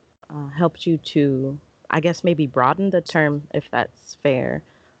helped you to, I guess, maybe broaden the term, if that's fair,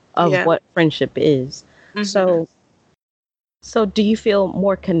 of what friendship is. So do you feel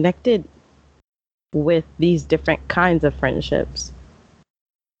more connected with these different kinds of friendships?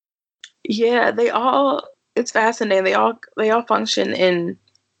 Yeah, it's fascinating. They all function in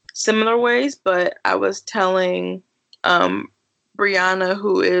similar ways, but I was telling Brianna,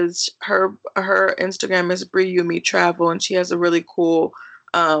 who is her Instagram is Bri Yumi Travel, and she has a really cool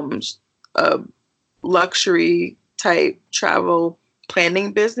luxury type travel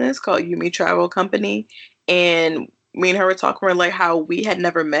planning business called Yumi Travel Company. And me and her were talking about like how we had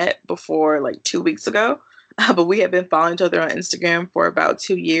never met before like 2 weeks ago, but we had been following each other on Instagram for about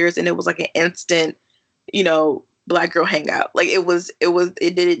 2 years, and it was like an instant, Black girl hangout. Like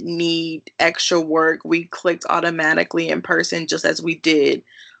it didn't need extra work. We clicked automatically in person just as we did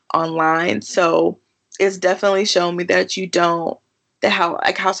online. So it's definitely shown me that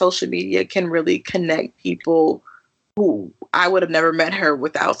how social media can really connect people who I would have never met her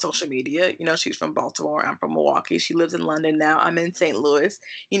without social media. She's from Baltimore. I'm from Milwaukee. She lives in London now. I'm in St. Louis.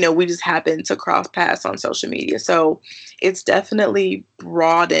 We just happened to cross paths on social media. So it's definitely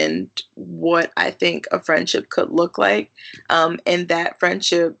broadened what I think a friendship could look like. And that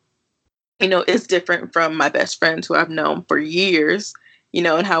friendship, is different from my best friends who I've known for years,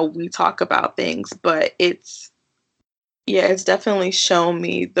 and how we talk about things. But it's definitely shown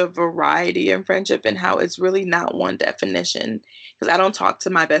me the variety in friendship and how it's really not one definition. Because I don't talk to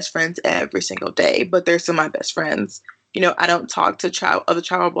my best friends every single day, but they're still my best friends. I don't talk to other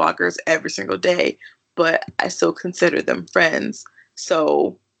travel bloggers every single day, but I still consider them friends.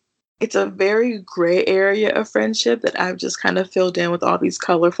 So it's a very gray area of friendship that I've just kind of filled in with all these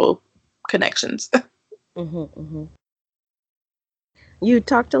colorful connections. You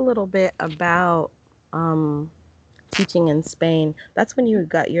talked a little bit about teaching in Spain. That's when you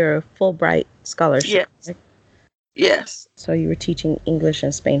got your Fulbright scholarship. Yes. Right? Yes. So you were teaching English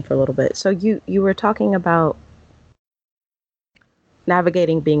in Spain for a little bit. So you were talking about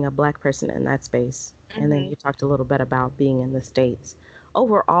navigating being a Black person in that space. And then you talked a little bit about being in the States.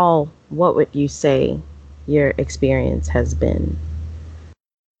 Overall, what would you say your experience has been?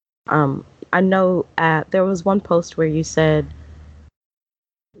 I know there was one post where you said,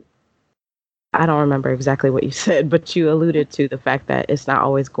 I don't remember exactly what you said, but you alluded to the fact that it's not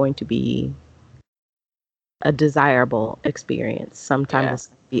always going to be a desirable experience. Sometimes it's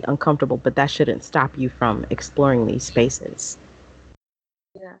going to be uncomfortable, but that shouldn't stop you from exploring these spaces.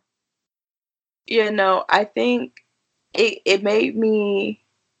 Yeah. Yeah, no, I think it made me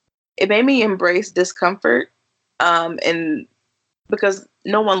embrace discomfort. And because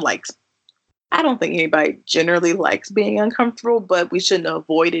I don't think anybody generally likes being uncomfortable, but we shouldn't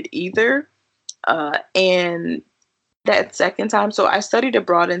avoid it either. And that second time, so I studied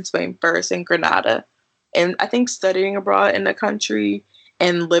abroad in Spain first, in Granada. And I think studying abroad in a country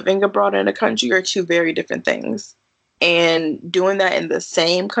and living abroad in a country are two very different things. And doing that in the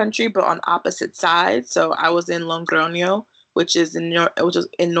same country, but on opposite sides. So I was in Logroño, which is in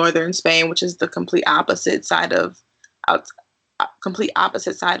northern Spain, which is the complete opposite side of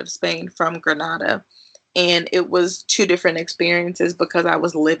Spain from Granada. And it was two different experiences because I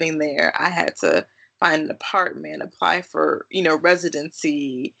was living there. I had to find an apartment, apply for,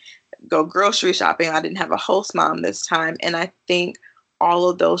 residency, go grocery shopping. I didn't have a host mom this time. And I think all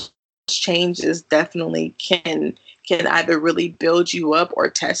of those changes definitely can either really build you up or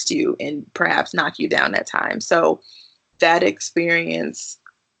test you and perhaps knock you down at times. So that experience,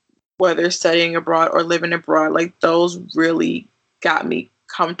 whether studying abroad or living abroad, like those really got me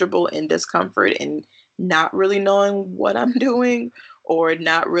comfortable in discomfort and not really knowing what I'm doing or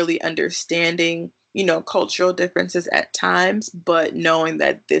not really understanding, cultural differences at times, but knowing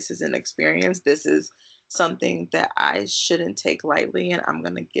that this is an experience, this is something that I shouldn't take lightly, and I'm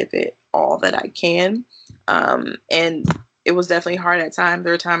going to give it all that I can. And it was definitely hard at times.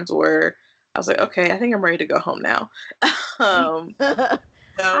 There were times where I was like, okay, I think I'm ready to go home now. I'm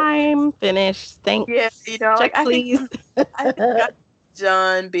finished. Thanks. Yeah, check, please. I think I'm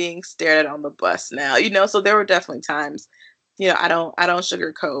done being stared at on the bus now. So there were definitely times, I don't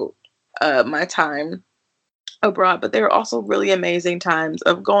sugarcoat my time abroad, but there were also really amazing times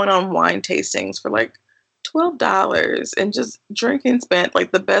of going on wine tastings for like $12 and just drinking spent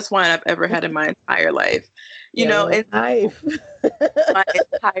like the best wine I've ever had in my entire life. And life. my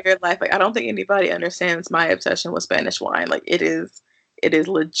entire life. Like, I don't think anybody understands my obsession with Spanish wine. Like, it is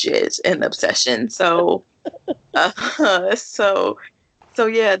legit an obsession. So, so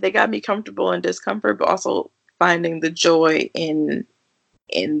yeah, they got me comfortable in discomfort, but also finding the joy in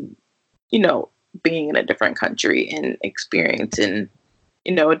being in a different country and experiencing,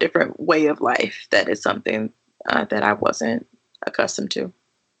 a different way of life. That is something that I wasn't accustomed to.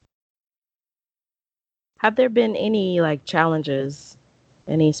 Have there been any challenges,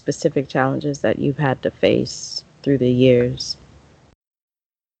 any specific challenges that you've had to face through the years?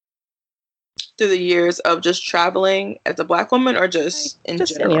 Through the years of just traveling as a Black woman, or just in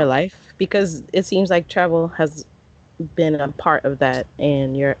general? In your life? Because it seems like travel has been a part of that,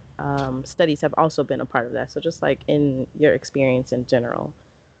 and your studies have also been a part of that. So just like in your experience in general.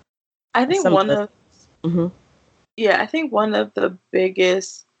 I think one of the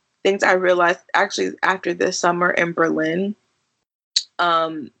biggest things I realized actually after this summer in Berlin,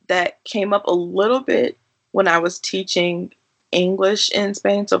 that came up a little bit when I was teaching English in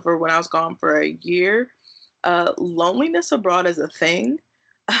Spain. So for when I was gone for a year, loneliness abroad is a thing.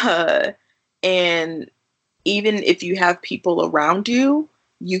 And even if you have people around you,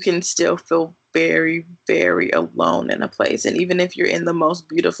 you can still feel very, very alone in a place. And even if you're in the most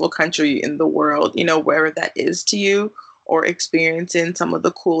beautiful country in the world, wherever that is to you, or experiencing some of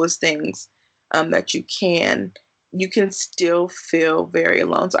the coolest things that you can still feel very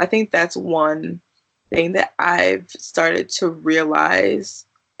alone. So I think that's one thing that I've started to realize,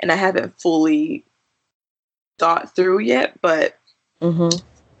 and I haven't fully thought through yet, but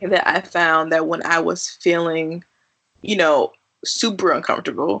that I found that when I was feeling, super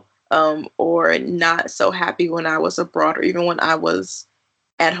uncomfortable, or not so happy when I was abroad, or even when I was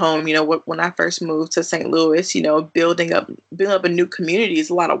at home, when I first moved to St. Louis, building up a new community is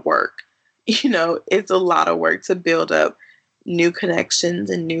a lot of work. It's a lot of work to build up new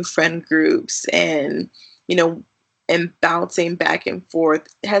connections and new friend groups, and, and bouncing back and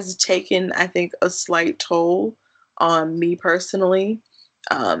forth has taken, I think, a slight toll on me personally,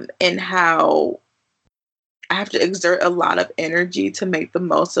 and how I have to exert a lot of energy to make the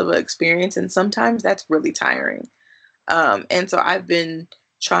most of an experience. And sometimes that's really tiring. And so I've been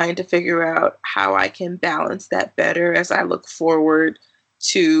trying to figure out how I can balance that better as I look forward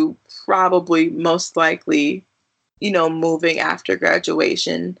to probably most likely, moving after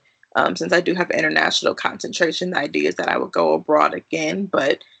graduation. Since I do have international concentration, the idea is that I would go abroad again,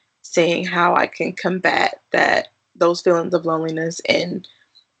 but seeing how I can combat those feelings of loneliness in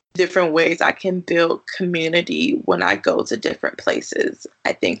different ways I can build community when I go to different places,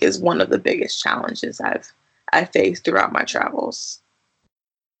 I think is one of the biggest challenges I faced throughout my travels.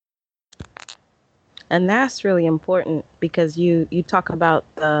 And that's really important, because you talk about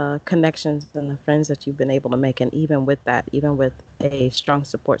the connections and the friends that you've been able to make. And even with a strong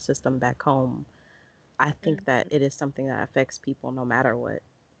support system back home, I think that it is something that affects people no matter what.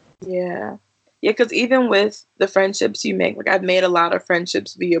 Yeah. Yeah, because even with the friendships you make, I've made a lot of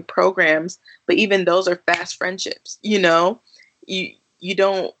friendships via programs, but even those are fast friendships. You don't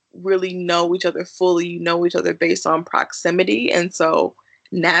really know each other fully. You know each other based on proximity. And so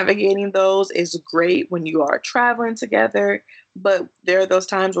navigating those is great when you are traveling together. But there are those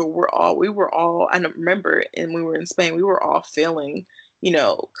times where we were all, I remember, and we were in Spain, we were all feeling,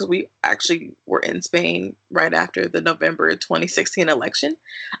 because we actually were in Spain right after the November 2016 election.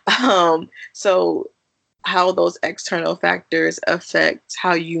 So how those external factors affect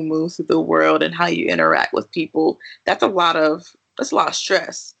how you move through the world and how you interact with people, that's a lot of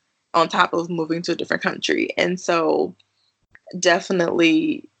stress on top of moving to a different country. And so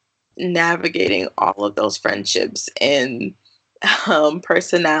definitely navigating all of those friendships and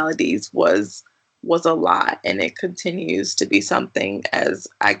personalities was a lot, and it continues to be something as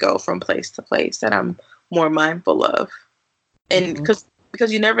I go from place to place that I'm more mindful of, and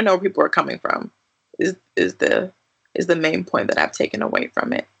because you never know where people are coming from is the is the main point that I've taken away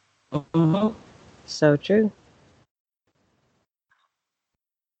from it. Mm-hmm. So true.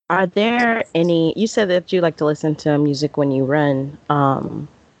 Are there any? You said that you like to listen to music when you run, and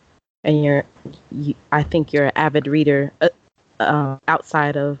I think you're an avid reader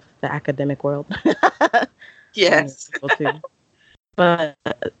outside of the academic world. Yes. But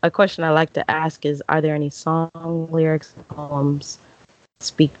a question I like to ask is, are there any song lyrics, poems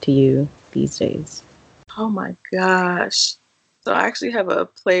speak to you these days? Oh my gosh. So I actually have a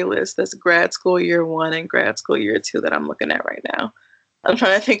playlist that's grad school year 1 and grad school year 2 that I'm looking at right now. I'm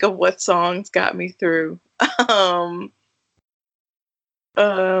trying to think of what songs got me through. Oh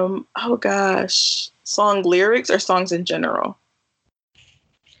gosh. Song lyrics or songs in general?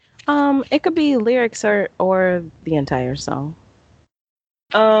 It could be lyrics or the entire song.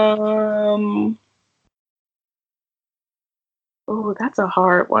 Oh, that's a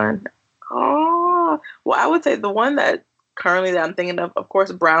hard one. Oh, well, I would say the one that currently that I'm thinking of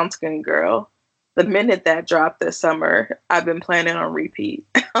course, Brown Skin Girl. The minute that dropped this summer, I've been playing it on repeat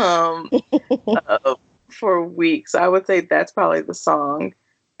for weeks. I would say that's probably the song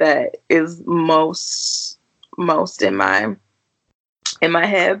that is most in my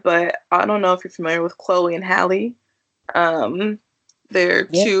head. But I don't know if you're familiar with Chloe and Halle. They're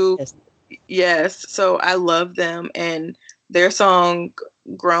two. Yes. So I love them, and their song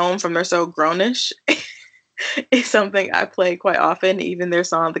 "Grown" from their show Grownish is something I play quite often. Even their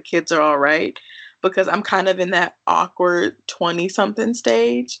song "The Kids Are All Right," because I'm kind of in that awkward 20-something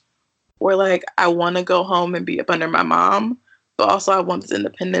stage where like I want to go home and be up under my mom, but also I want this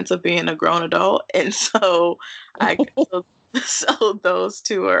independence of being a grown adult, and so so those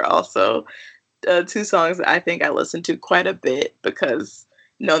two are also two songs that I think I listen to quite a bit because,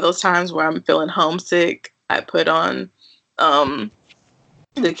 those times where I'm feeling homesick, I put on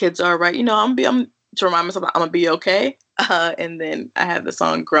The Kids Are Right. I'm to remind myself I'm going to be okay. And then I have the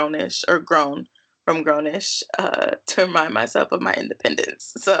song Grownish or Grown from Grownish to remind myself of my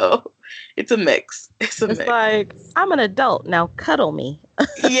independence. So it's a mix. It's like, I'm an adult, now cuddle me.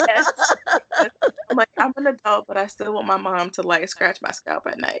 Yes. I'm like, I'm an adult, but I still want my mom to like scratch my scalp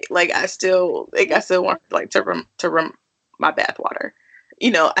at night. Like I still want like to run my bathwater.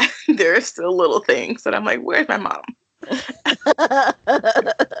 There are still little things that I'm like, where's my mom?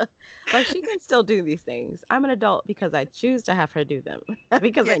 Like she can still do these things. I'm an adult because I choose to have her do them,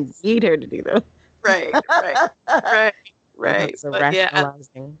 because I need her to do them. Right. That's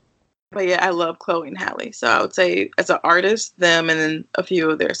rationalizing. But yeah, I love Chloe and Halle. So I would say as an artist, them and then a few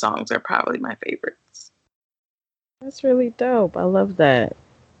of their songs are probably my favorites. That's really dope. I love that.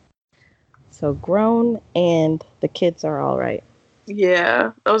 So Grown and The Kids Are All Right.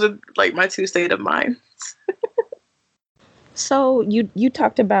 Yeah, those are like my two state of mind. So you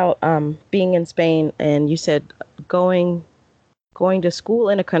talked about being in Spain, and you said going to school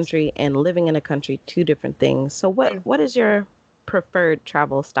in a country and living in a country, two different things. So what is your preferred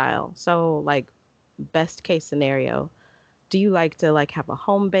travel style? So like best case scenario, do you like to like have a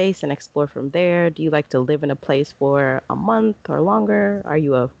home base and explore from there? Do you like to live in a place for a month or longer? Are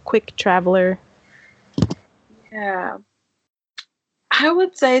you a quick traveler? Yeah, I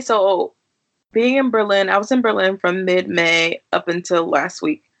would say so. Being in Berlin, I was in Berlin from mid-May up until last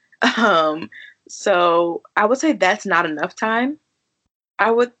week. So I would say that's not enough time.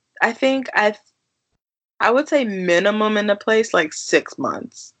 I would say minimum in a place like 6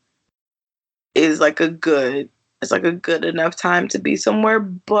 months is like a good enough time to be somewhere.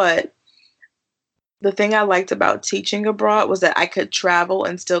 But the thing I liked about teaching abroad was that I could travel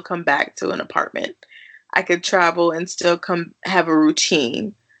and still come back to an apartment. I could travel and still come have a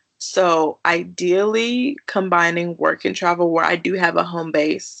routine. So ideally combining work and travel where I do have a home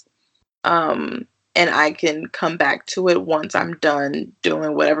base, and I can come back to it once I'm done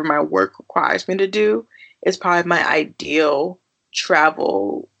doing whatever my work requires me to do is probably my ideal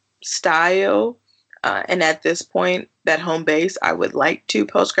travel style. And at this point, that home base, I would like to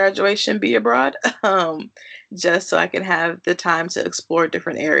post-graduation be abroad, just so I can have the time to explore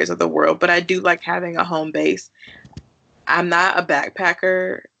different areas of the world. But I do like having a home base. I'm not a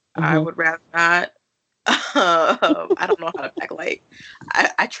backpacker. Mm-hmm. I would rather not. I don't know how to pack light.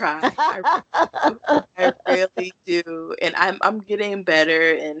 I try. I really do, and I'm getting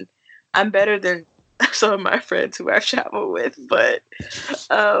better, and I'm better than some of my friends who I've traveled with. But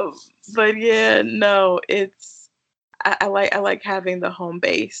yeah, no, it's I like having the home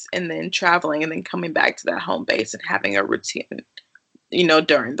base and then traveling and then coming back to that home base and having a routine,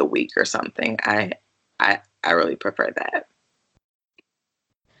 during the week or something. I really prefer that.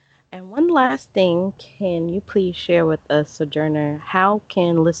 And one last thing, can you please share with us, Sojourner, how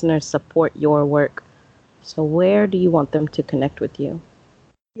can listeners support your work? So where do you want them to connect with you?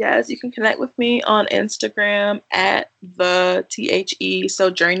 Yes, you can connect with me on Instagram at the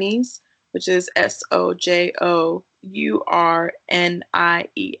Sojourneys, which is SOJOURNIES.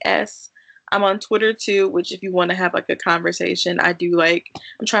 I'm on Twitter too, which if you want to have like a conversation, I'm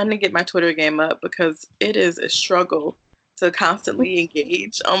trying to get my Twitter game up because it is a struggle to constantly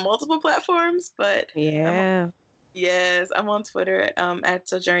engage on multiple platforms. But Yeah. I'm on Twitter at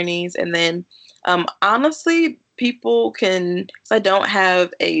Sojourneys. And then honestly, people can, so I don't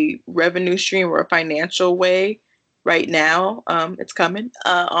have a revenue stream or a financial way right now. It's coming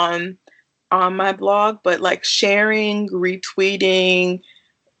on my blog, but like sharing, retweeting,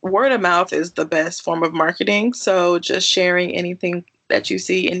 word of mouth is the best form of marketing. So just sharing anything that you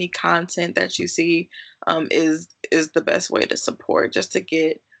see, any content that you see, is the best way to support, just to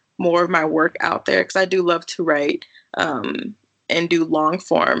get more of my work out there, because I do love to write and do long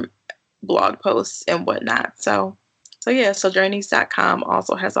form blog posts and whatnot. So yeah, sojourneys.com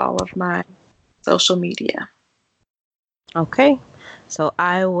also has all of my social media. Okay. So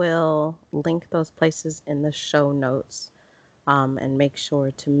I will link those places in the show notes, and make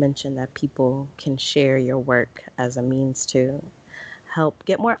sure to mention that people can share your work as a means to help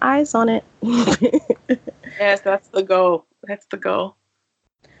get more eyes on it. Yes, that's the goal. That's the goal.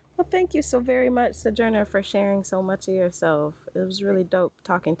 Well, thank you so very much, Sojourner, for sharing so much of yourself. It was really dope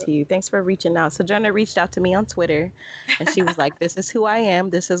talking to you. Thanks for reaching out. Sojourner reached out to me on Twitter, and she was like, "This is who I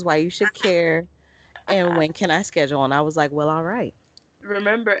am. This is why you should care. And when can I schedule?" And I was like, "Well, all right."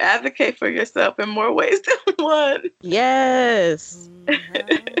 Remember, advocate for yourself in more ways than one. Yes.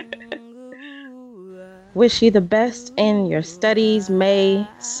 Wish you the best in your studies. May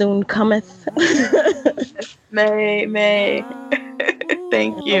soon cometh. May.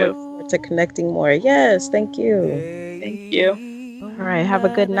 Thank you. I look forward to connecting more. Yes, thank you. Thank you. All right, have a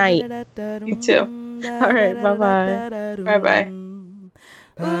good night. You too. All right, bye-bye. Bye-bye.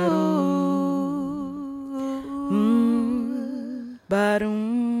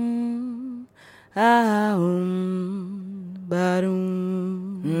 Ba-dum, ah, ba-dum.